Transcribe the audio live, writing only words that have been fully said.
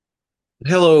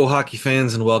Hello, hockey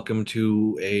fans, and welcome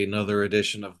to another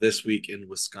edition of This Week in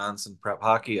Wisconsin Prep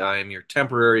Hockey. I am your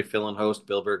temporary fill-in host,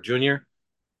 Bill Berg Jr.,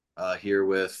 here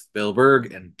with Bill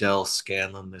Berg and Dell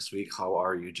Scanlon this week. How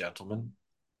are you, gentlemen?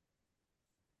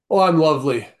 Oh, I'm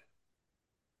lovely.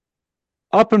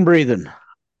 Up and breathing.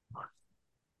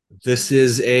 This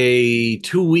is a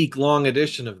 2-week long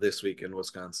edition of This Week in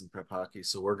Wisconsin Prep Hockey.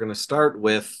 So we're going to start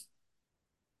with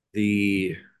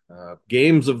the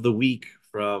games of the week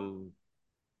from,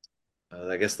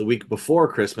 I guess, the week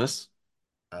before Christmas.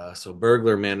 So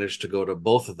Burglar managed to go to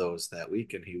both of those that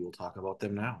week, and he will talk about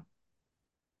them now.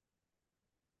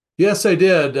 Yes, I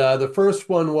did. The first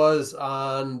one was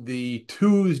on the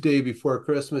Tuesday before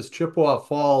Christmas, Chippewa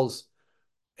Falls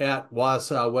at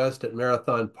Wausau West at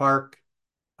Marathon Park.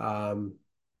 Um,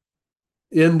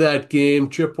 in that game,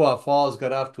 Chippewa Falls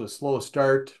got off to a slow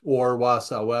start, or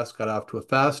Wausau West got off to a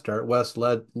fast start. West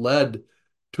led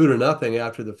 2-0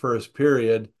 after the first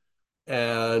period,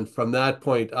 and from that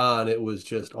point on, it was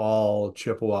just all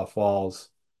Chippewa Falls.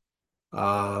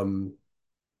 Um,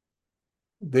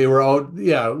 They were out,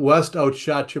 yeah. West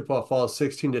outshot Chippewa Falls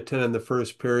 16-10 in the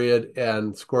first period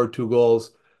and scored 2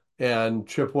 goals. And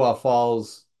Chippewa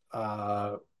Falls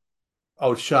outshot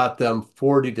them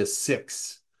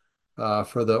 40-6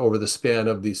 for the over the span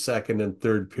of the second and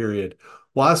third period.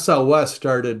 Wausau West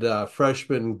started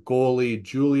freshman goalie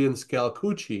Julian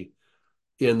Scalcucci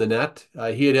in the net.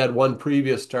 He had had one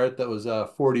previous start that was a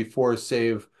 44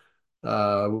 save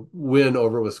win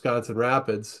over Wisconsin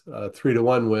Rapids,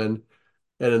 3-1 win.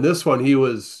 And in this one,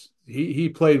 he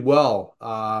played well.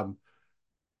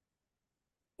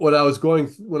 When I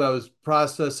was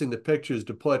processing the pictures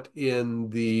to put in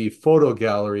the photo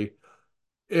gallery,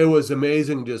 it was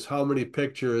amazing just how many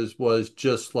pictures was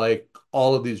just like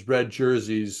all of these red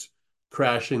jerseys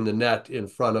crashing the net in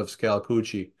front of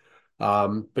Scalcucci.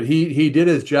 But he did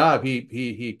his job.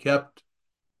 He kept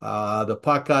the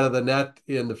puck out of the net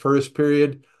in the first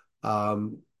period.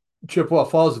 Um, Chippewa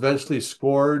Falls eventually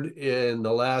scored in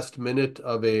the last minute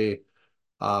of a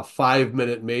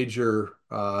 5-minute major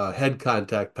head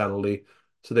contact penalty.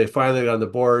 So they finally got on the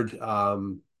board.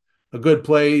 A good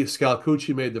play.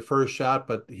 Scalcucci made the first shot,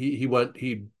 but he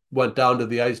went down to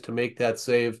the ice to make that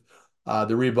save.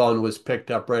 The rebound was picked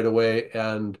up right away,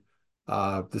 and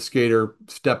the skater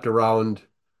stepped around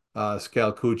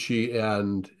Scalcucci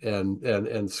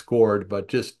and scored. But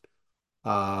just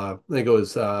I think it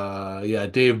was yeah,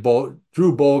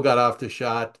 Drew Bow got off the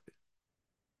shot.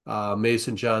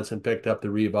 Mason Johnson picked up the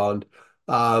rebound.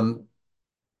 Um,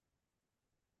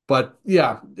 but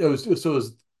yeah, it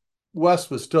was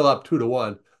West was still up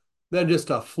 2-1. Then just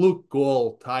a fluke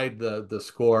goal tied the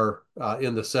score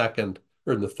in the second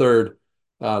or in the third.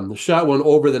 The shot went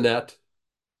over the net,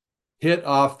 hit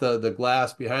off the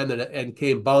glass behind the net, and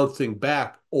came bouncing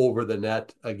back over the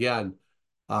net again.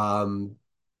 Um,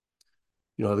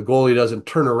 the goalie doesn't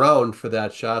turn around for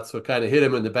that shot, so it kind of hit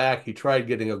him in the back. He tried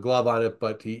getting a glove on it,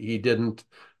 but he didn't,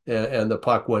 and the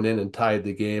puck went in and tied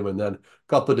the game. And then a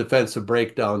couple of defensive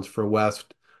breakdowns for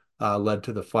West led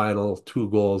to the final 2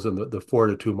 goals and the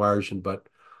 4-2 margin. But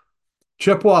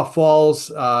Chippewa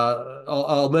Falls,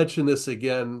 I'll mention this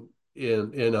again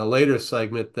in a later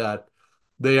segment that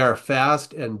they are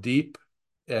fast and deep,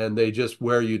 and they just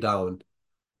wear you down.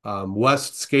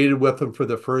 West skated with them for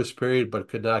the first period, but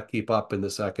could not keep up in the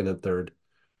second and third.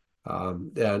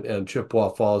 And Chippewa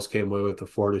Falls came away with a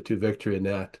 4-2 victory in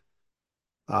that.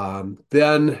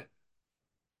 Then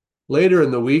later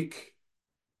in the week,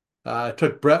 I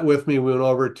took Brett with me. We went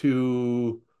over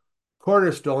to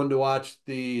Cornerstone to watch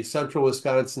the Central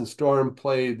Wisconsin Storm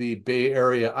play the Bay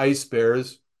Area Ice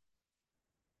Bears.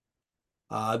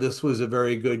 This was a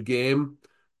very good game.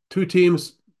 Two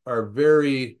teams are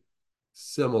very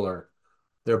similar.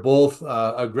 They're both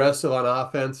aggressive on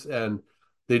offense, and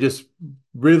they just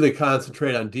really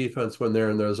concentrate on defense when they're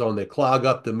in their zone. They clog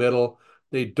up the middle.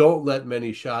 They don't let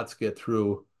many shots get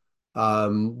through.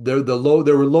 There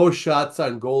were low shots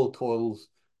on goal totals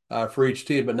for each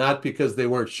team, but not because they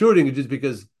weren't shooting, just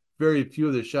because very few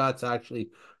of the shots actually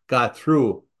got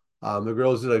through. The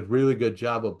girls did a really good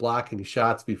job of blocking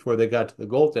shots before they got to the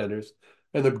goaltenders,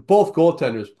 and both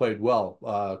goaltenders played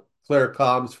well. Claire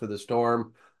Combs for the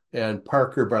Storm and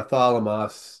Parker Bartholomew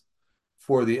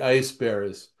for the Ice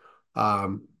Bears.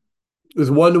 It was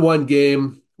a 1-1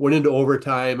 game, went into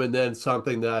overtime, and then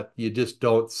something that you just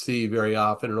don't see very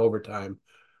often in overtime.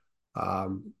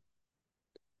 Um,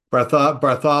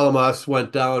 Bartholomew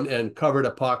went down and covered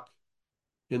a puck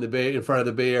in front of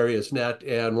the Bay Area's net,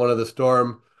 and one of the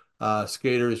Storm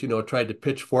skaters, tried to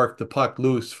pitchfork the puck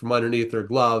loose from underneath her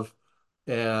glove,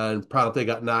 and promptly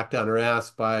got knocked on her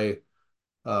ass by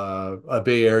a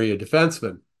Bay Area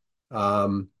defenseman.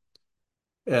 Um,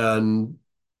 and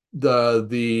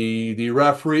the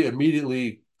referee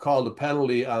immediately called a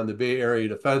penalty on the Bay Area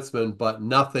defenseman, but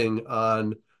nothing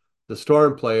on the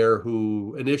Storm player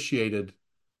who initiated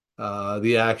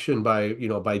the action by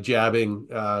by jabbing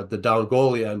the down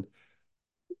goalie. And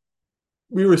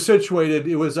we were situated.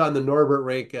 It was on the Norbert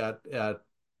rink at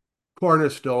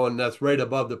Cornerstone. That's right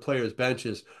above the players'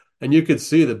 benches, and you could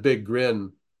see the big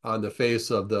grin on the face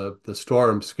of the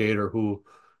Storm skater who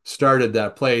started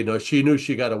that play. You know, she knew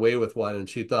she got away with one, and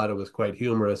she thought it was quite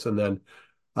humorous. And then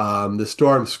the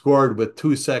Storm scored with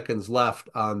 2 seconds left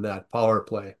on that power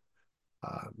play.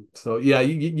 So yeah,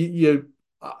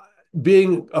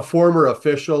 being a former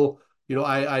official,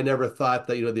 I never thought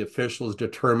that the officials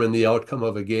determine the outcome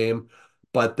of a game,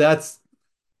 but that's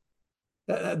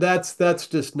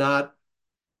just not.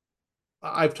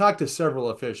 I've talked to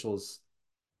several officials,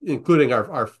 including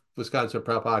our Wisconsin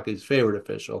Prep Hockey's favorite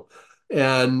official,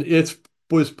 and it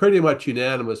was pretty much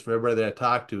unanimous for everybody that I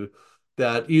talked to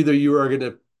that either you are going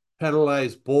to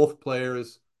penalize both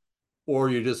players or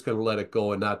you're just going to let it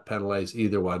go and not penalize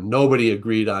either one. Nobody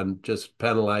agreed on just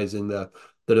penalizing the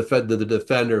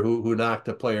defender who knocked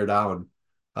the player down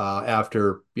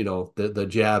after the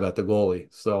jab at the goalie.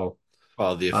 So,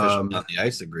 Well, the officials on um, the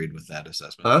ice agreed with that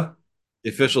assessment. huh? The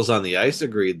officials on the ice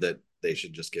agreed that they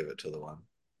should just give it to the one.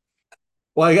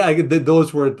 Well,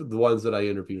 those weren't the ones that I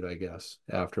interviewed, I guess,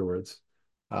 afterwards.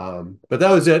 But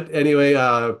that was it. Anyway,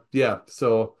 yeah.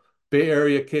 So Bay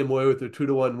Area came away with a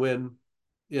 2-1 win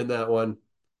in that one.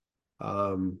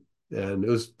 Um, and it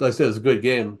was, like I said, it was a good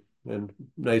game and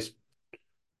nice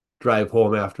drive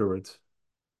home afterwards.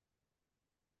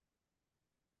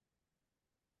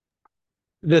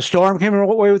 The Storm came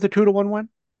away with a 2-1 win.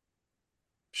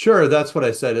 Sure, that's what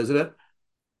I said, isn't it?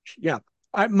 Yeah,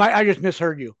 I just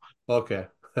misheard you. Okay.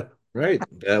 Right.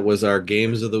 That was our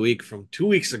games of the week from 2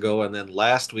 weeks ago. And then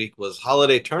last week was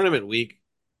holiday tournament week.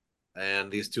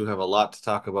 And these two have a lot to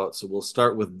talk about. So we'll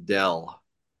start with Dell.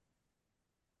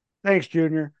 Thanks,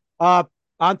 Junior. Uh,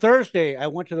 on Thursday, I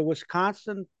went to the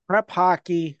Wisconsin Prep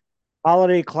Hockey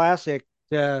Holiday Classic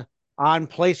on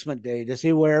placement day to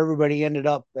see where everybody ended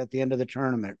up at the end of the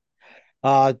tournament.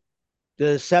 Uh,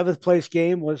 the seventh place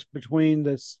game was between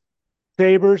the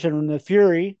Sabres and the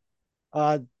Fury.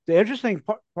 The interesting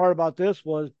part about this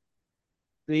was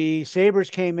the Sabres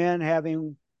came in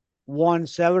having won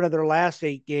 7 of their last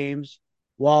 8 games,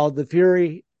 while the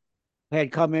Fury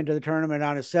had come into the tournament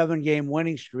on a 7 game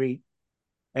winning streak,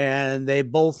 and they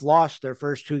both lost their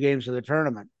first 2 games of the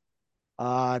tournament.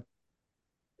 Uh,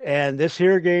 and this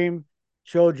here game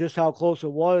showed just how close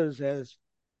it was, as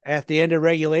at the end of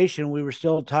regulation, we were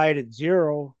still tied at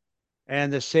 0,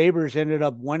 and the Sabres ended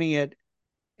up winning it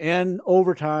in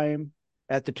overtime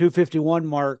at the 251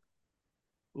 mark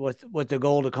with the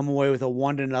goal to come away with a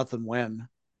 1-0 win.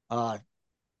 Uh,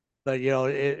 but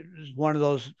it was one of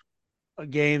those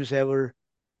games that were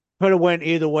could have went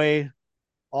either way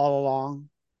all along.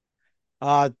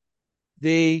 Uh,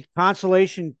 the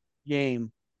consolation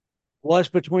game was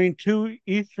between two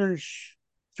Eastern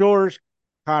Shores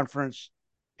Conference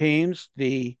teams,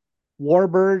 the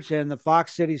Warbirds and the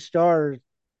Fox City Stars.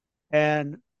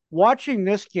 And watching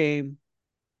this game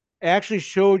actually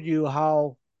showed you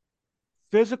how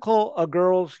physical a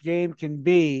girls' game can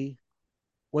be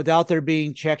without there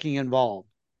being checking involved.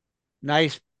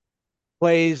 Nice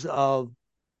plays of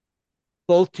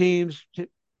both teams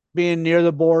being near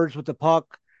the boards with the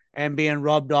puck and being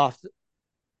rubbed off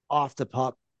the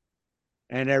puck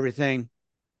and everything.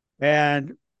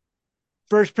 And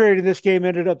first period of this game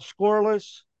ended up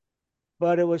scoreless,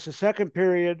 but it was the second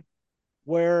period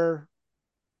where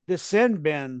the sin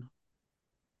bin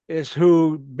is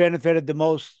who benefited the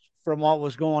most from what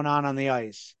was going on the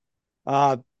ice.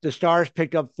 The Stars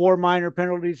picked up 4 minor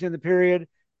penalties in the period,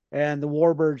 and the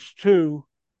Warbirds 2,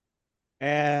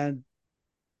 and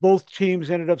both teams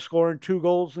ended up scoring 2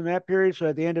 goals in that period. So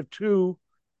at the end of 2,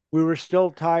 we were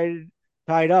still tied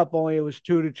up. Only it was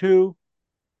 2-2,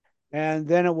 and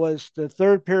then it was the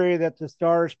third period that the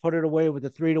Stars put it away with a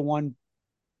 3-1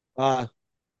 uh,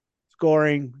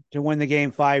 scoring to win the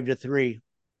game 5-3.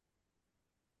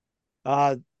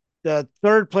 Uh, the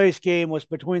third place game was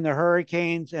between the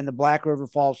Hurricanes and the Black River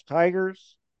Falls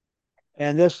Tigers,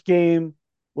 and this game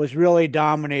was really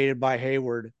dominated by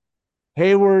Hayward.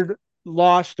 Hayward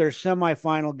lost their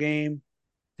semifinal game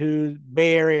to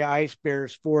Bay Area Ice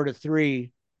Bears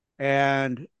 4-3,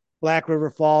 and Black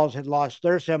River Falls had lost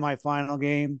their semifinal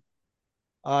game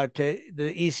to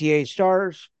the ECA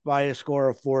Stars by a score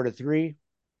of 4-3.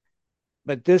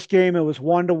 But this game, it was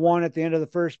 1-1 at the end of the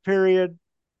first period,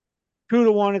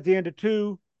 2-1 at the end of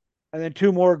 2, and then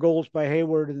two more goals by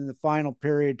Hayward in the final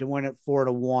period to win it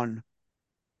 4-1.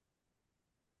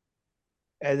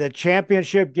 And the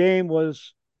championship game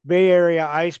was Bay Area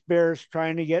Ice Bears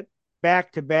trying to get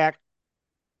back-to-back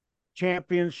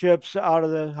championships out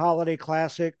of the Holiday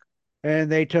Classic,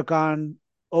 and they took on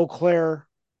Eau Claire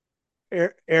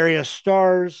area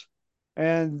Stars,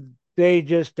 and they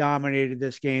just dominated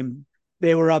this game.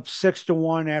 They were up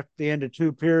 6-1 after the end of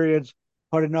two periods,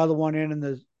 put another one in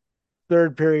the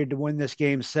third period to win this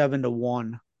game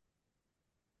 7-1.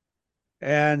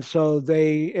 And so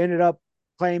they ended up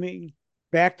claiming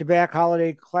back-to-back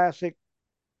Holiday Classic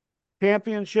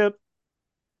championship.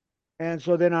 And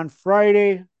so then on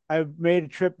Friday, I made a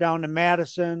trip down to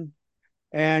Madison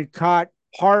and caught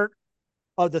part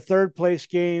of the third place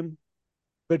game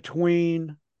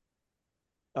between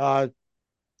uh,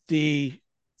 the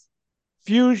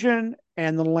Fusion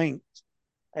and the Lynx.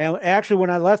 And actually, when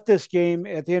I left this game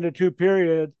at the end of two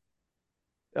periods,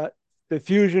 uh, the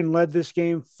Fusion led this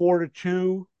game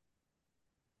 4-2,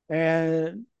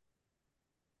 and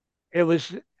it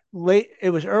was late. It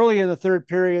was early in the third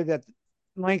period that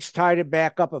Lynx tied it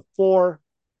back up at 4,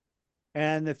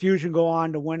 and the Fusion go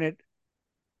on to win it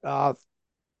uh,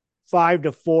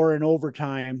 5-4 in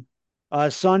overtime.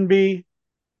 Sunby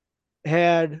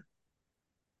had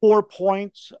 4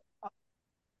 points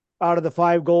out of the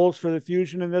 5 goals for the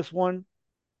Fusion in this one,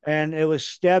 and it was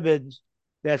Stebbins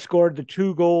that scored the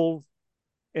 2 goals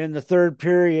in the third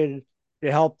period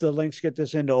to help the Lynx get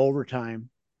this into overtime.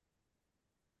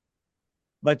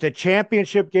 But the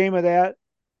championship game of that,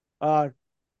 uh,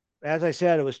 as I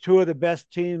said, it was two of the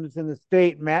best teams in the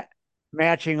state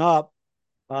matching up,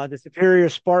 the Superior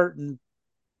Spartan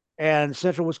and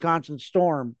Central Wisconsin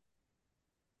Storm.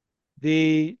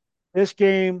 This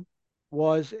game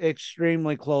was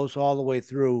extremely close all the way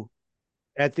through.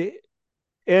 At the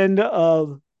end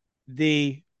of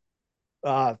the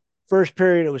uh, first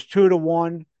period, it was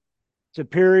 2-1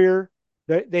 Superior.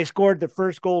 They scored the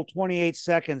first goal 28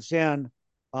 seconds in.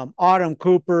 Autumn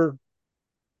Cooper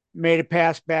made a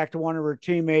pass back to one of her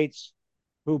teammates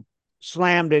who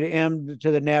slammed it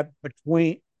into the net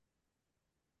between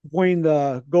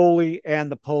the goalie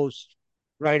and the post,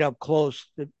 right up close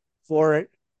for it.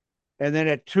 And then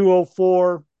at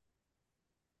 2:04,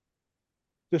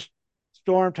 the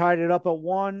Storm tied it up at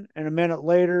 1, and a minute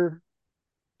later,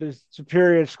 the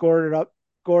Superior scored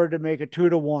to make it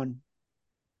 2-1.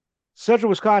 Central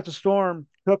Wisconsin Storm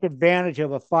took advantage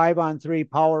of a 5-on-3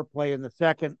 power play in the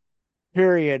second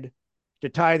period to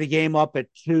tie the game up at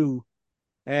 2.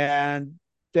 And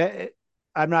that,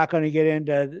 I'm not going to get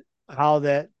into how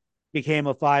that became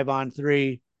a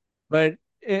 5-on-3, but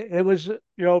it was,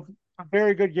 a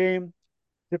very good game.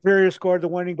 Superior scored the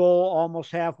winning goal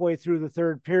almost halfway through the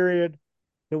third period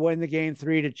to win the game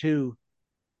 3-2.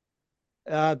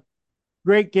 Uh,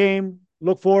 Great game.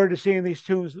 Look forward to seeing these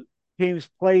teams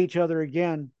play each other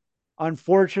again.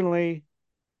 Unfortunately,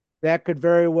 that could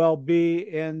very well be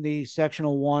in the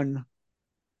Sectional 1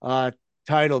 uh,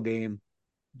 title game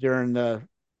during the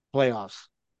playoffs.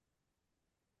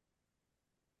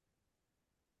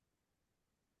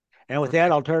 And with All that,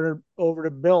 right. I'll turn it over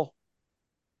to Bill.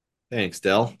 Thanks,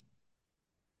 Dell.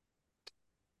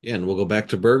 Yeah, and we'll go back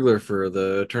to Burglar for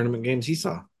the tournament games he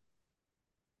saw.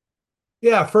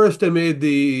 Yeah, first I made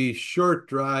the short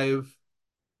drive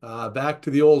back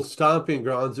to the old stomping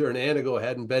grounds there in Anago. I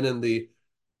hadn't been in the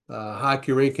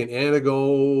hockey rink in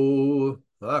Anago,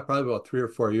 probably about 3 or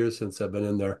 4 years since I've been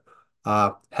in there.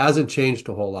 Hasn't changed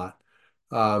a whole lot.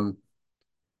 Um,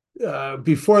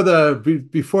 before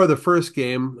the first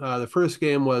game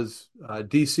was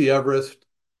DC Everest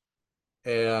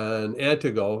and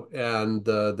Antigo, and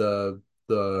the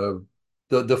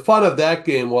fun of that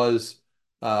game was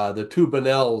the two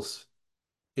Benells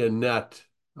in net.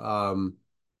 Um,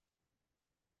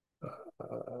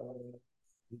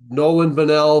 Nolan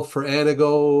Bennell for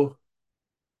Anago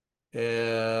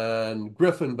and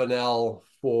Griffin Bennell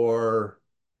for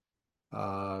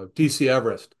DC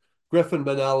Everest. Griffin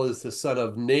Bennell is the son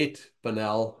of Nate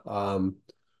Bennell,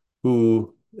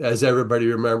 who, as everybody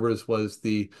remembers, was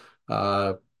the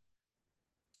uh,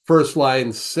 first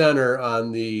line center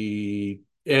on the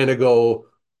Anago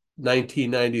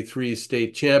 1993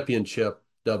 state championship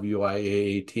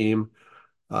WIAA team.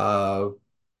 Uh,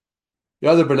 the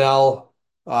other Bennell,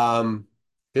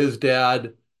 his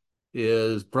dad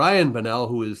is Brian Bennell,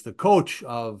 who is the coach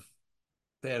of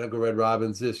the Anago Red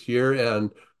Robins this year.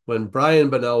 And when Brian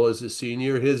Bennell was a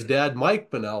senior, his dad, Mike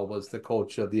Bennell, was the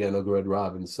coach of the Anago Red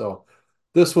Robins. So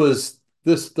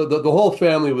the whole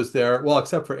family was there. Well,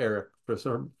 except for Eric. For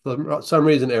some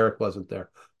reason, Eric wasn't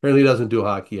there. Apparently, he doesn't do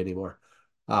hockey anymore.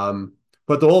 Um,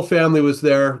 But the whole family was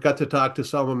there. Got to talk to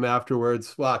some of them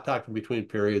afterwards. Well, talking between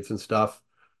periods and stuff.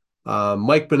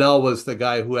 Mike Bennell was the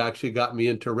guy who actually got me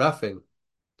into reffing.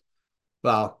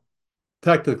 Well,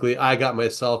 technically, I got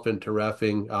myself into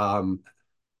reffing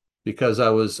because I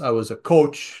was a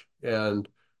coach, and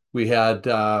we had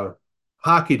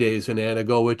hockey days in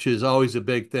Anago, which is always a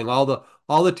big thing. All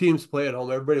the teams play at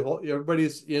home.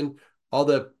 Everybody's in. All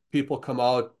the people come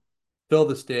out, fill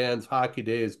the stands. Hockey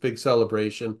days, big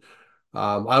celebration.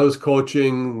 I was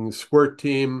coaching squirt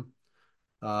team.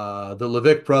 The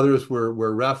Levick brothers were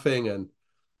reffing, and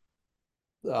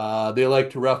they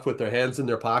like to ref with their hands in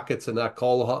their pockets and not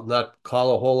call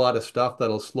a whole lot of stuff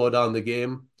that'll slow down the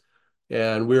game.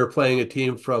 And we were playing a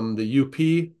team from the UP,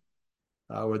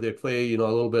 where they play, a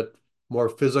little bit more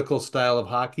physical style of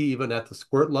hockey, even at the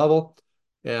squirt level.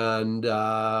 And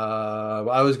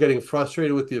I was getting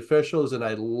frustrated with the officials, and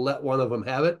I let one of them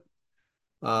have it.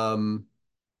 Um,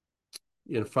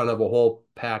 in front of a whole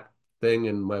packed thing,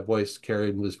 and my voice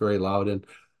carried and was very loud. And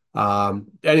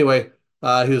anyway,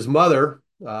 his mother,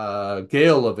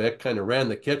 Gail Levick, kind of ran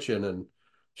the kitchen, and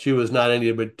she was not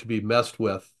anybody to be messed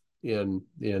with in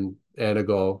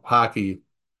Anago hockey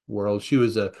world. She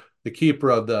was the keeper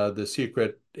of the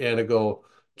secret Anago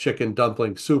chicken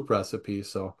dumpling soup recipe.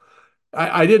 So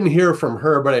I didn't hear from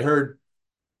her, but I heard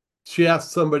she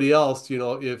asked somebody else,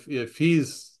 if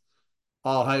he's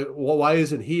well, why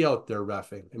isn't he out there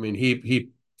reffing? I mean,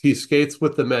 he skates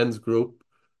with the men's group.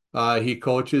 He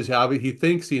coaches. He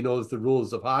thinks he knows the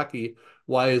rules of hockey.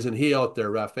 Why isn't he out there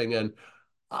reffing? And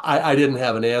I didn't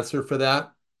have an answer for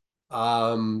that.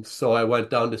 So I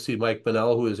went down to see Mike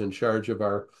Bennell, who was in charge of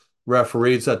our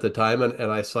referees at the time,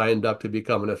 and I signed up to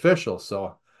become an official.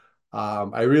 So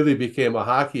I really became a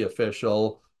hockey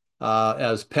official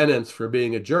as penance for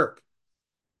being a jerk.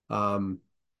 Um,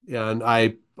 and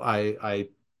I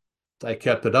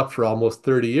kept it up for almost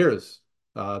 30 years,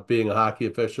 being a hockey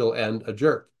official and a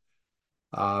jerk.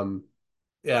 Um,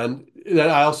 and then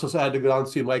I also had to go down and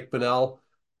see Mike Bennell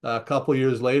a couple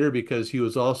years later because he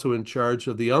was also in charge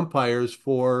of the umpires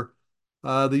for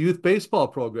the youth baseball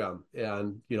program.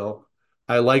 And,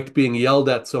 I liked being yelled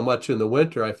at so much in the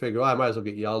winter. I figured, well, I might as well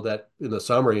get yelled at in the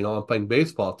summer. I'm playing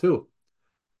baseball too.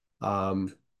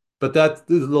 Um, but that's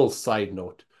a little side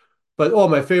note. But oh,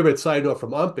 my favorite side note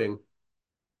from umping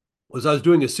was I was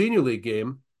doing a senior league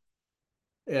game,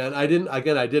 and I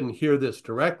didn't hear this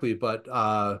directly, but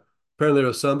apparently there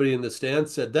was somebody in the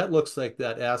stands said that looks like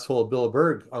that asshole Bill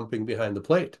Berg umping behind the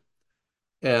plate.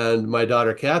 And my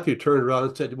daughter Kathy turned around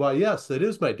and said, "Well, yes, that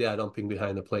is my dad umping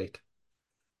behind the plate."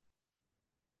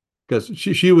 Because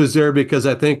she was there because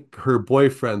I think her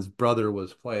boyfriend's brother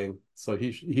was playing, so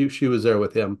she was there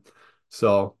with him.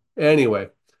 So anyway,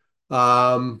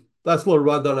 that's a little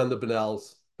rundown on the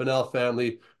Bennell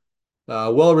family.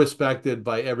 Well respected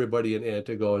by everybody in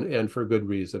Antigo, and for good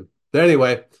reason. But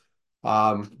anyway,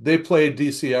 they played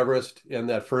DC Everest in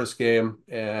that first game,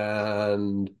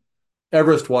 and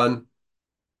Everest won.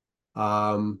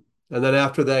 And then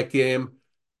after that game,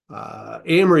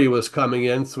 Amory was coming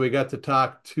in, so we got to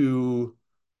talk to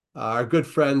our good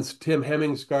friends Tim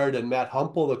Hemingsgard and Matt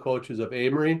Humple, the coaches of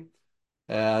Amory.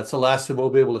 It's the last time we'll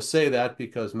be able to say that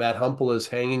because Matt Humple is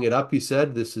hanging it up, he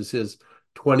said. This is his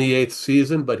 28th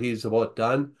season, but he's about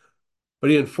done.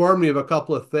 But he informed me of a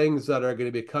couple of things that are going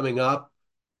to be coming up.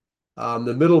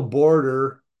 The middle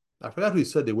border, I forgot who he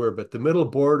said they were, but the middle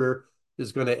border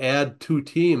is going to add 2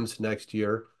 teams next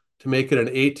year to make it an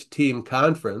 8-team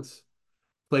conference,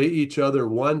 play each other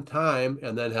one time,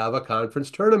 and then have a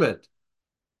conference tournament.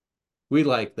 We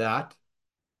like that.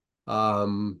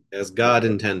 As God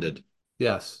intended.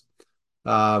 Yes.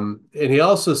 And he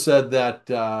also said that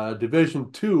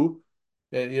Division Two,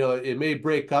 and it may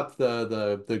break up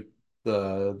the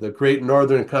Great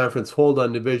Northern Conference hold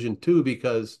on Division Two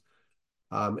because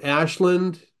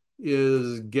Ashland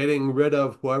is getting rid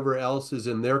of whoever else is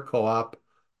in their co-op,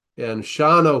 and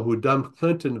Shawano, who dumped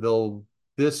Clintonville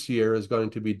this year, is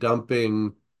going to be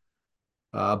dumping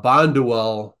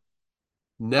Bonduel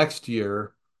next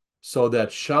year, so that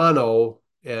Shawano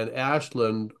and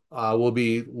Ashland will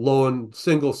be lone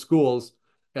single schools,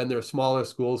 and they're smaller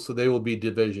schools, so they will be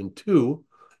Division Two,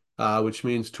 which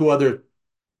means two other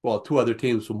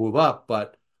teams will move up.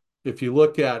 But if you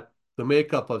look at the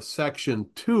makeup of Section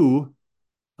Two,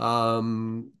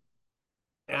 um,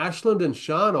 Ashland and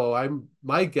Shawano,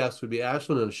 my guess would be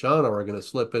Ashland and Shawano are going to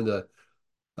slip into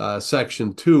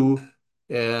Section Two,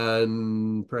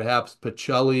 and perhaps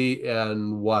Pacelli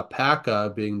and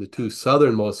Wapaka, being the 2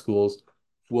 southernmost schools,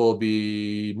 will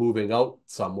be moving out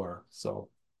somewhere. So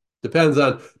depends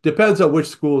on which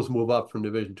schools move up from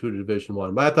Division Two to Division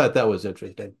One. But I thought that was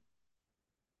interesting.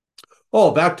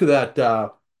 Oh, back to that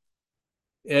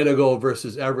Anago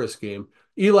versus Everest game.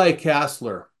 Eli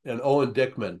Castler and Owen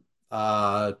Dickman,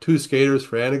 two skaters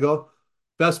for Anago,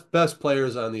 best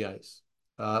players on the ice.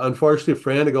 Unfortunately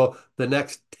for Anago, the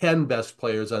next 10 best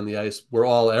players on the ice were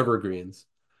all evergreens.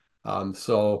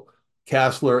 So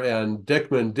Castler and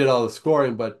Dickman did all the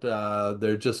scoring, but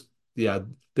they're just, yeah,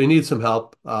 they need some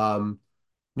help.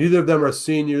 Neither of them are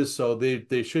seniors, so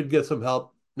they should get some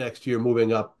help next year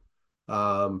moving up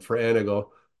for Anago.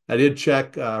 I did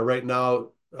check right now.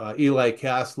 Eli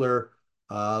Castler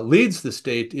leads the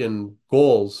state in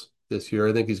goals this year.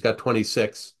 I think he's got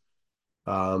 26.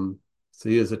 Um, so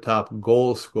he is the top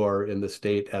goal scorer in the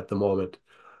state at the moment.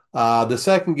 The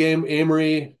second game,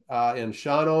 Amory and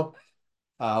Shawano.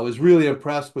 I was really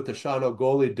impressed with the Shawano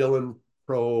goalie, Dylan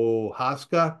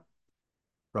Prohaska.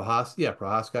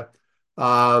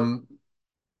 Um,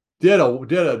 did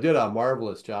a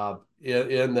marvelous job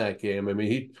in that game. I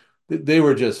mean, they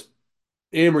were just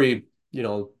Amory,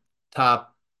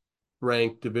 top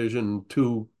ranked Division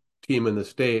II team in the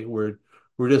state. Were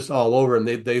just all over him.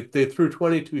 They threw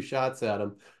 22 shots at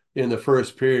him in the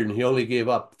first period, and he only gave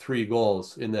up 3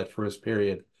 goals in that first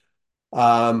period.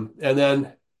 And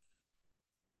then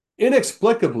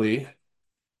inexplicably,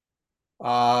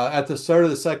 at the start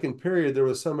of the second period, there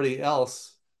was somebody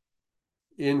else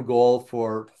in goal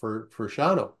for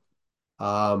Shano.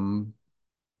 Um,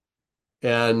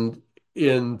 and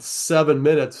in 7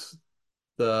 minutes,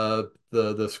 the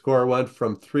score went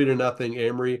from 3-0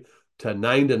 Amory to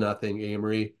 9-0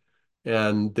 Amory,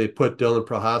 and they put Dylan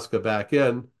Prohaska back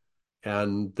in,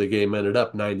 and the game ended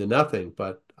up 9-0.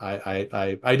 But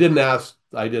I didn't ask.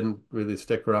 I didn't really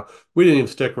stick around. We didn't even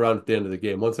stick around at the end of the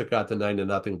game. Once it got to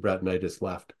 9-0, Brett and I just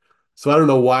left. So I don't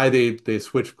know why they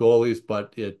switched goalies,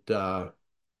 but it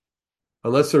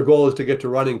unless their goal is to get to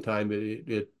running time,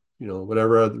 it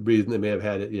whatever other reason they may have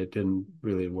had it didn't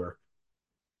really work.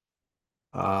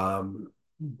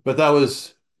 But that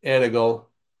was Anago.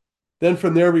 Then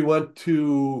from there we went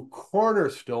to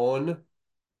Cornerstone,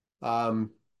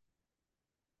 um,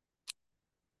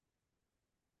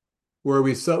 where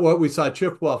we saw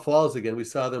Chippewa Falls again. We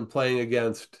saw them playing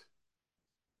against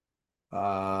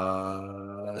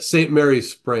St.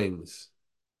 Mary's Springs,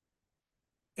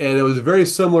 and it was a very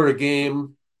similar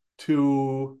game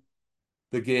to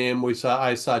the game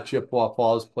I saw Chippewa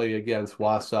Falls play against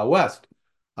Wausau West.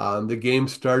 The game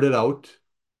started out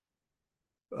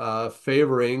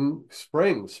favoring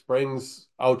Springs. Springs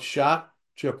outshot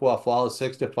Chippewa Falls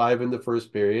 6-5 in the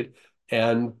first period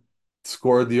and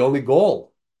scored the only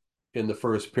goal in the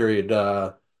first period.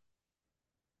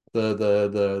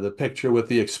 The picture with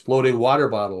the exploding water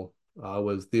bottle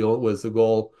was the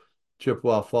goal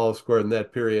Chippewa Falls scored in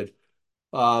that period.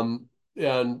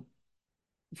 And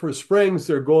for Springs,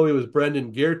 their goalie was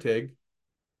Brendan Geertig.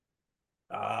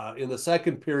 In the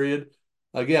second period,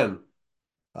 again,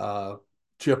 uh,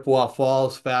 Chippewa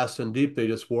Falls fast and deep. They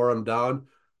just wore them down.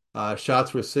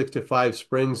 Shots were 6-5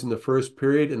 Springs in the first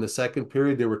period. In the second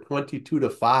period, they were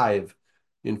 22-5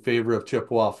 in favor of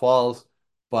Chippewa Falls,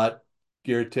 but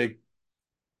Geertig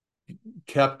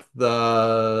kept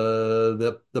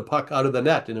the puck out of the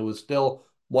net, and it was still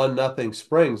 1-0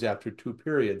 Springs after 2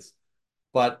 periods.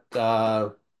 But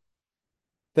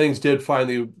things did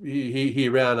finally he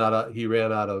ran out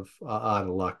of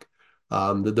luck.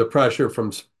 The pressure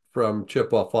from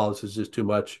Chippewa Falls is just too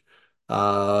much.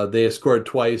 They scored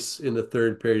twice in the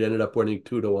third period, ended up winning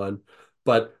 2-1.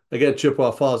 But again,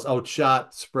 Chippewa Falls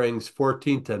outshot Springs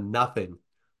 14-0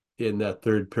 in that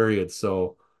third period.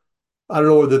 So I don't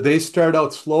know whether they start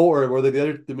out slow or whether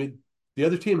the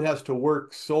other team has to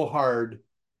work so hard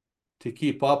to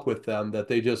keep up with them that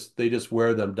they just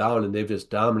wear them down, and they've just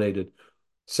dominated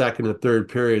second and third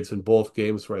periods in both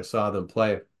games where I saw them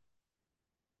play.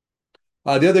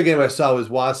 The other game I saw was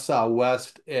Wausau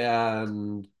West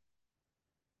and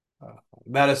uh,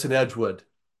 Madison Edgewood.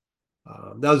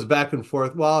 That was back and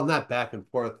forth. Well, not back and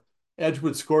forth.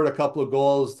 Edgewood scored a couple of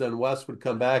goals, then West would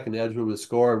come back and Edgewood would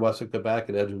score, and West would come back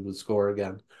and Edgewood would score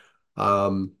again.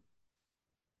 Um,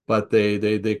 but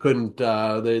they couldn't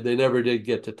they never did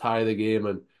get to tie the game.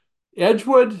 And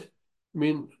Edgewood, I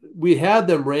mean, we had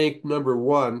them ranked number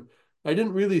one. I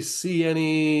didn't really see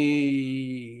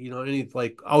any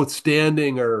like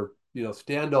outstanding or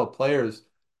standout players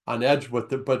on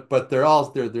Edgewood, but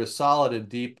they're solid and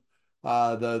deep.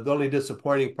 The only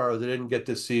disappointing part was I didn't get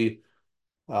to see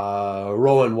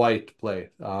Rowan White play.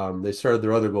 They started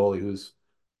their other goalie, who's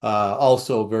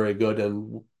also very good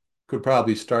and could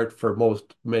probably start for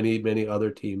many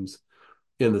other teams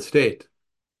in the state.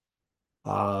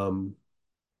 Um,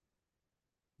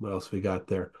 what else we got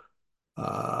there?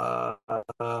 I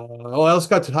also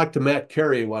got to talk to Matt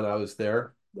Carey when I was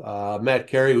there. Matt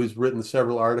Carey, who's written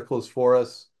several articles for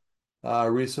us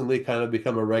recently, kind of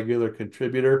become a regular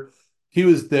contributor. He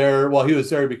was there. Well, he was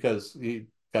there because he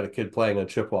got a kid playing on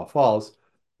Chippewa Falls,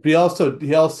 but he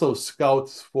also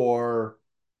scouts for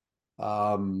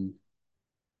um,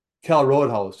 Cal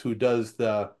Roadhouse, who does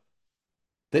the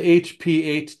HP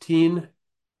 18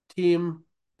 team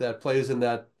that plays in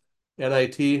that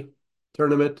NIT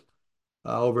tournament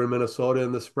over in Minnesota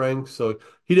in the spring. So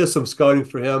he does some scouting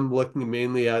for him, looking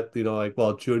mainly at, like,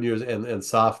 well, juniors and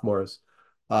sophomores.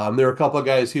 There were a couple of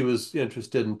guys he was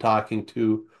interested in talking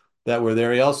to that were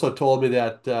there. He also told me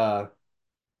that to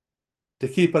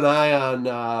keep an eye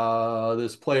on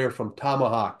this player from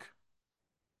Tomahawk,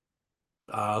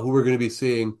 who we're going to be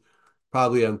seeing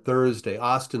probably on Thursday,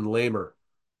 Austin Lamer,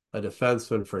 a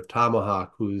defenseman for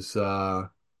Tomahawk, who's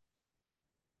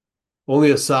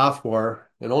only a sophomore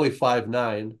and only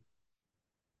 5'9".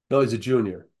 No, he's a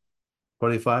junior.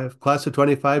 25, class of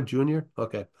 25, junior.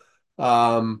 Okay.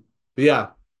 But yeah,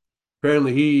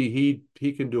 apparently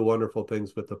he can do wonderful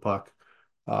things with the puck.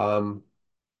 Um,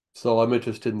 so I'm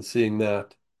interested in seeing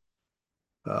that.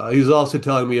 He was also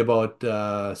telling me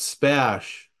about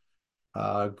Spash,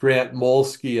 Grant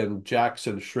Molsky and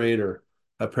Jackson Schrader.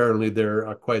 Apparently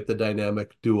they're quite the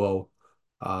dynamic duo.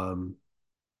 Um,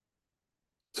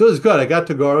 so it was good. I got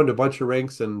to go around a bunch of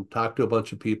rinks and talk to a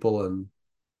bunch of people and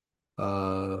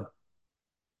uh,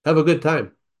 have a good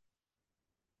time.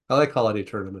 I like holiday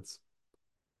tournaments.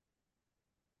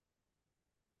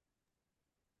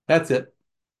 That's it.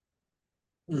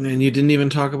 And you didn't even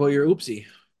talk about your oopsie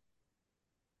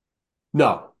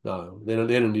No, no, they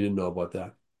don't need to know about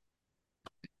that.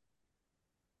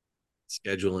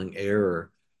 scheduling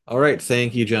error. All right,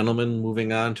 thank you, gentlemen.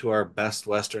 Moving on to our Best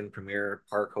Western Premier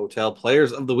Park Hotel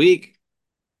Players of the Week.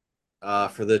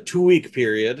 For the 2 week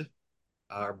period,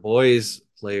 our boys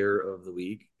player of the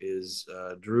week is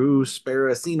Drew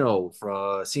Sparacino,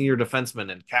 for senior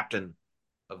defenseman and captain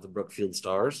of the Brookfield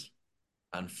Stars.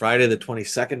 On Friday, the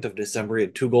 22nd of December, he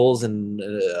had 2 goals in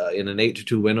an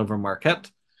 8-2 win over Marquette.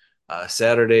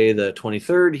 Saturday, the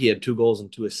 23rd, he had 2 goals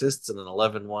and 2 assists in an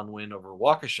 11-1 win over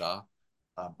Waukesha.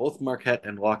 Both Marquette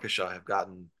and Waukesha have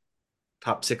gotten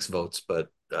top 6 votes, but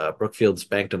Brookfield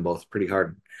spanked them both pretty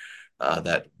hard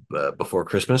that before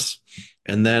Christmas.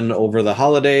 And then over the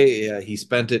holiday, he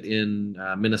spent it in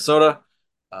Minnesota.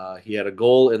 He had a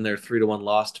goal in their 3-1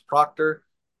 loss to Proctor.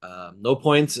 No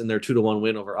points in their 2-1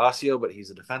 win over Osseo, but he's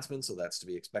a defenseman, so that's to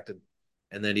be expected.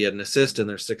 And then he had an assist in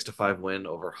their 6-5 win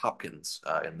over Hopkins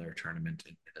in their tournament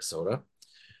in Minnesota.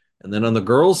 And then on the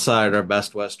girls' side, our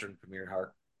Best Western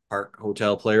Premier Park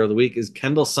Hotel Player of the Week is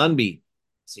Kendall Sunby,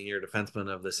 senior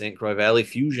defenseman of the St. Croix Valley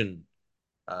Fusion.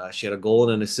 She had a goal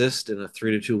and an assist in a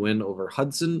 3-2 win over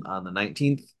Hudson on the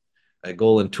 19th, a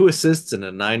goal and 2 assists in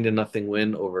a 9-0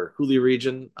 win over Cooley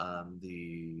Region on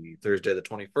the Thursday, the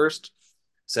 21st.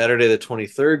 Saturday, the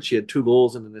 23rd, she had 2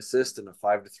 goals and an assist in a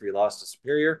 5-3 loss to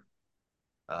Superior.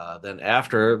 Then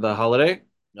after the holiday,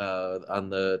 on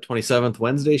the 27th,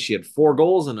 Wednesday, she had 4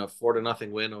 goals and a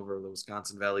 4-0 win over the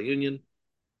Wisconsin Valley Union.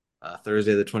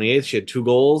 Thursday, the 28th, she had 2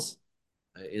 goals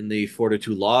in the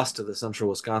 4-2 loss to the Central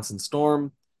Wisconsin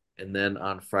Storm. And then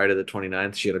on Friday, the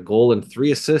 29th, she had a goal and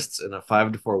 3 assists in a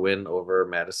 5-4 win over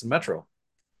Madison Metro.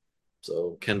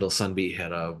 So Kendall Sunby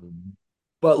had a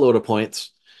buttload of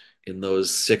points in those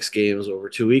 6 games over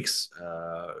 2 weeks,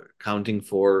 counting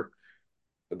for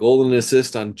a goal and an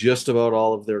assist on just about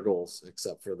all of their goals,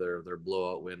 except for their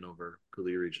blowout win over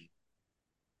Cooley Region.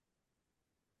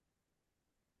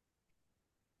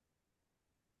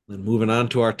 Then moving on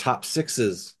to our top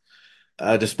sixes.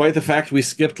 Despite the fact we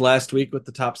skipped last week with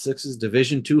the top sixes,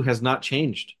 Division Two has not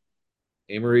changed.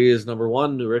 Amory is number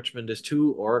one, New Richmond is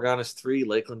two, Oregon is three,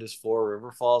 Lakeland is four,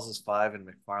 River Falls is five, and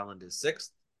McFarland is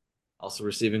sixth. Also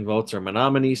receiving votes are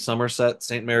Menominee, Somerset,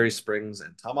 St. Mary's Springs,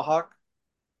 and Tomahawk.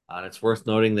 And it's worth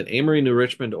noting that Amory, New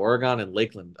Richmond, Oregon, and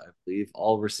Lakeland, I believe,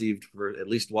 all received at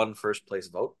least one first place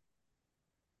vote.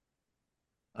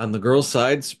 On the girls'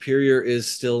 side, Superior is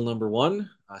still number one.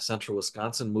 Central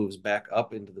Wisconsin moves back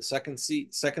up into the second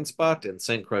spot, and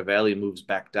St. Croix Valley moves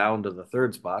back down to the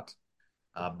third spot.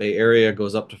 Bay Area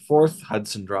goes up to fourth.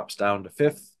 Hudson drops down to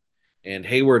fifth, and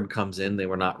Hayward comes in. They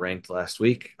were not ranked last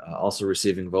week. Also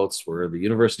receiving votes were the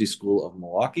University School of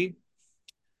Milwaukee.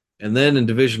 And then in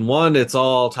Division One, it's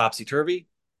all topsy turvy.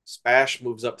 Spash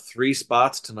moves up 3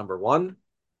 spots to number one.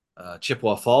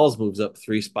 Chippewa Falls moves up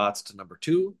 3 spots to number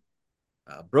two.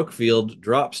 Brookfield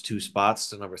drops 2 spots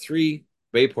to number three.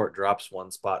 Bayport drops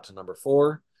 1 spot to number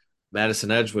four.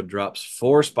 Madison Edgewood drops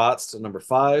 4 spots to number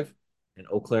five. and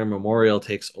Eau Claire Memorial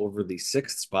takes over the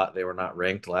sixth spot. They were not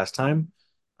ranked last time.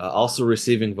 Also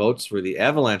receiving votes were the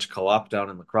Avalanche Co-op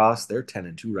down in La Crosse. They're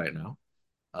 10-2 right now,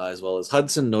 as well as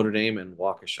Hudson, Notre Dame, and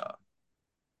Waukesha.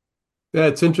 Yeah,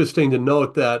 it's interesting to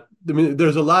note that I mean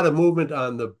there's a lot of movement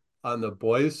on the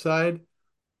boys' side,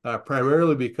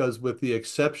 primarily because with the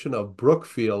exception of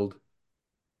Brookfield,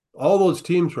 all those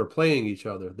teams were playing each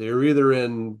other. They were either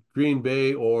in Green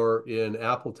Bay or in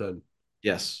Appleton.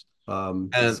 Yes.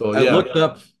 And So I yeah, looked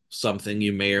up something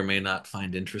you may or may not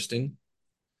find interesting.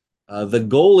 The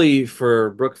goalie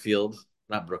for Brookfield,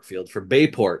 not Brookfield, for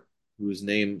Bayport, whose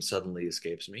name suddenly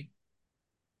escapes me.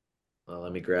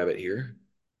 Let me grab it here.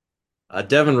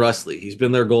 Devin Russley. He's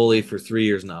been their goalie for 3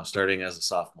 years now, starting as a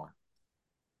sophomore.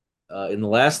 In the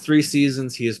last 3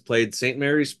 seasons, he has played St.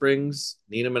 Mary Springs,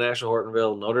 Neenah Menasha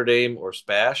Hortonville, Notre Dame, or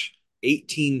Spash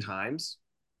 18 times,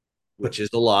 which is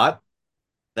a lot.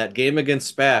 That game against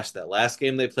Spash, that last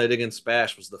game they played against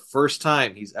Spash, was the first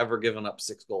time he's ever given up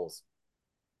 6 goals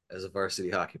as a varsity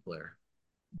hockey player.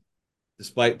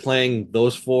 Despite playing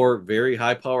those four very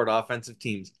high powered offensive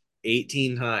teams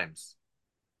 18 times.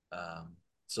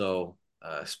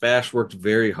 Spash worked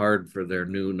very hard for their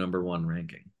new number one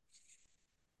ranking.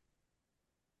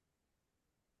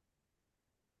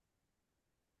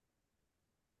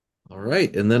 All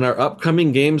right. And then our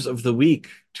upcoming games of the week.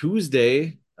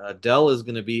 Tuesday, Dell is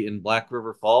going to be in Black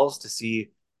River Falls to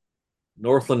see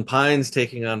Northland Pines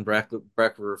taking on Black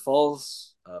River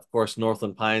Falls. Of course,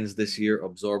 Northland Pines this year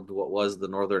absorbed what was the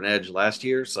Northern Edge last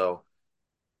year. So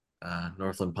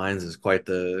Northland Pines is quite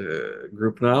the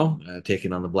group now,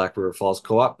 taking on the Black River Falls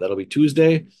Co-op. That'll be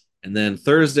Tuesday. And then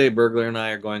Thursday, Burglar and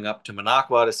I are going up to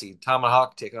Minocqua to see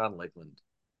Tomahawk take on Lakeland.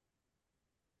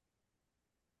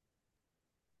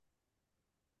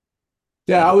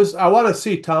 yeah, Uh, I want to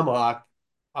see Tomahawk.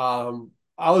 I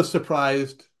was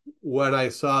surprised when I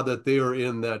saw that they were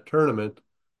in that tournament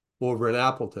over in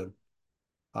Appleton,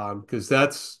 because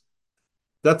that's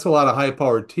a lot of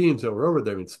high-powered teams that were over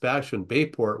there. I mean, Spash and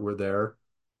Bayport were there.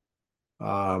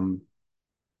 Um,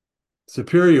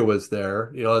 Superior was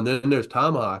there, and then there's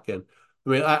Tomahawk. And I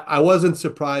mean, I wasn't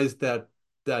surprised that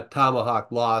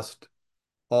Tomahawk lost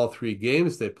all 3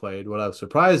 games they played. What I was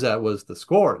surprised at was the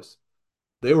scores.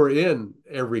 They were in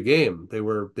every game. They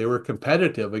were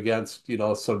competitive against,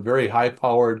 some very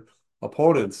high-powered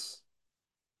opponents,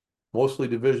 mostly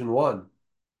Division 1.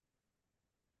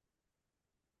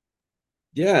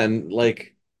 yeah, and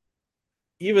like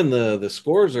even the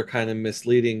scores are kind of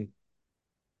misleading.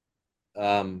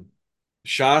 Um,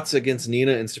 Shots against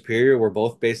Neenah and Superior were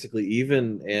both basically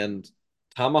even, and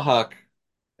Tomahawk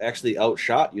actually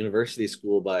outshot University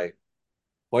School by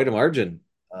quite a margin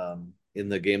in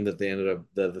the game that they ended up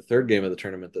the third game of the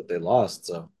tournament that they lost.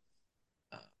 So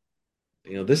uh,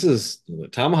 this is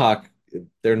Tomahawk.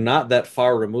 They're not that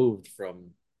far removed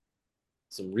from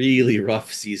some really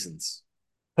rough seasons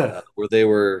where they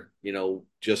were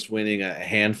just winning a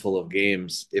handful of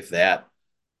games, if that.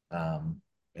 Um,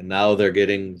 and now they're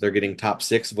getting top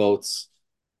six votes,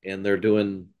 and they're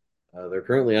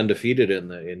currently undefeated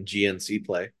in GNC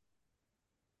play.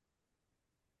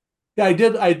 Yeah, I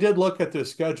did look at their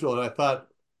schedule and I thought,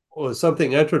 was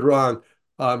something entered wrong?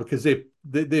 Because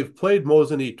they've played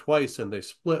Mosinee twice and they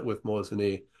split with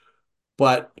Mosinee,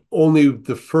 but only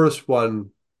the first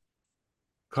one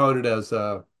counted as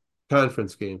a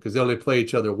conference game because they only play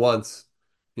each other once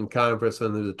in conference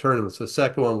and the tournament. So the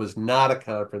second one was not a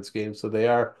conference game. So they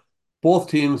are both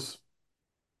teams,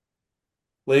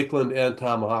 Lakeland and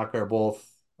Tomahawk, are both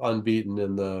unbeaten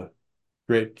in the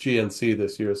great GNC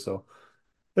this year. So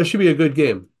that should be a good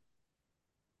game.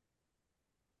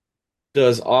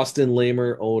 Does Austin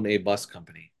Lamer own a bus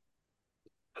company?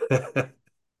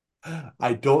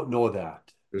 I don't know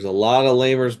that. There's a lot of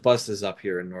Lamer's buses up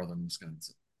here in northern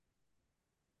Wisconsin.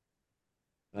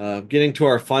 Getting to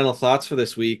our final thoughts for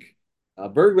this week,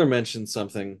 Burglar mentioned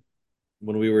something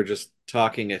when we were just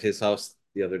talking at his house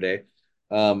the other day.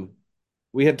 Um,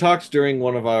 we had talked during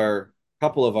one of our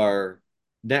couple of our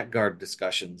net guard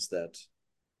discussions that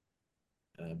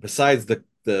besides the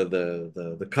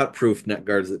cut proof net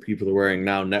guards that people are wearing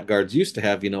now, net guards used to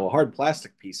have a hard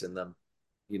plastic piece in them,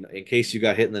 in case you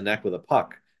got hit in the neck with a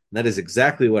puck. And that is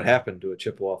exactly what happened to a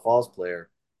Chippewa Falls player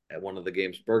at one of the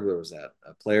games Burglar was at.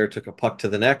 A player took a puck to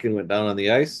the neck and went down on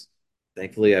the ice.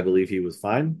 Thankfully, I believe he was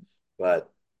fine. But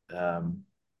um,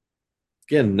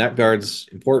 again, net guards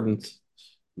important,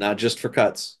 not just for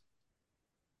cuts.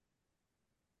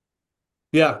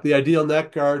 Yeah, the ideal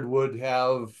neck guard would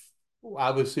have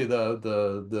obviously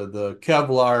the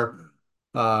Kevlar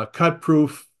cut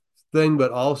proof thing,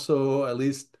 but also at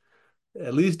least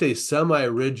a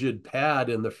semi-rigid pad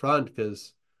in the front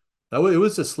because It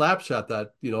was a slap shot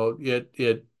that,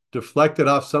 it deflected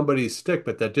off somebody's stick,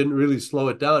 but that didn't really slow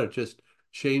it down. It just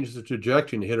changed the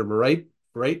trajectory and hit him right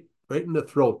in the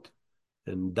throat.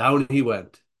 And down he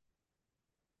went.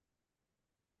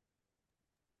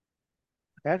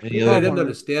 Any Actually, What I other? didn't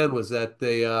understand was that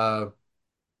they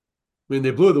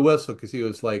blew the whistle because he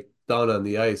was like down on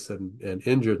the ice and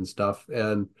injured and stuff.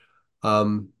 And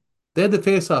um, they had the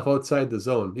face off outside the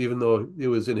zone, even though it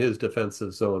was in his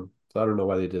defensive zone. So I don't know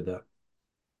why they did that.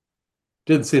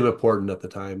 Didn't seem important at the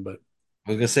time, but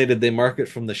I was gonna say, did they mark it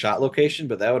from the shot location?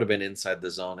 But that would have been inside the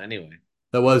zone anyway.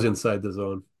 that was inside the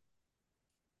zone.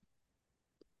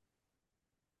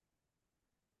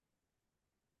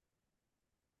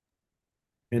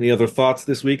 Any other thoughts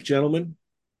this week, gentlemen?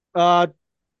 uh,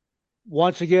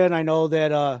 once again, I know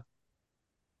that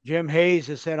Jim Hayes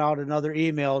has sent out another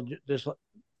email this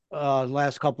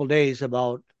last couple of days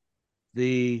about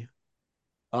the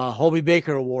Hobie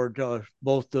Baker Award to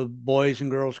both the boys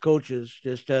and girls coaches.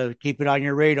 Just to keep it on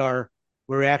your radar.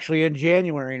 We're actually in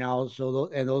January now, so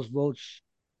and those votes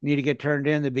need to get turned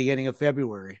in the beginning of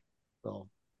February. So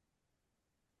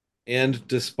And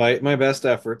despite my best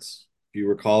efforts, if you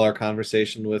recall our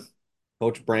conversation with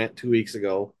Coach Brandt 2 weeks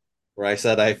ago, where I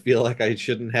said I feel like I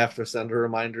shouldn't have to send a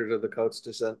reminder to the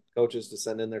coaches to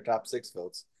send in their top six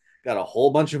votes, got a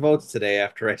whole bunch of votes today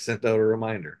after I sent out a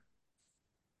reminder.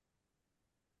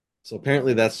 So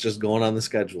apparently that's just going on the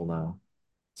schedule now.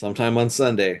 Sometime on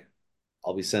Sunday,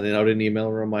 I'll be sending out an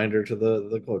email reminder to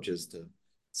the coaches to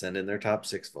send in their top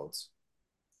six votes.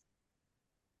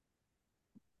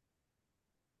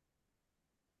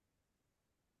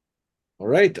 All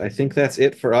right, I think that's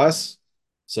it for us.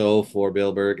 So for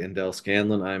Bill Berg and Dell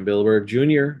Scanlon, I'm Bill Berg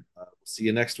Jr. We'll see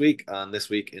you next week on This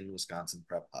Week in Wisconsin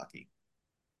Prep Hockey.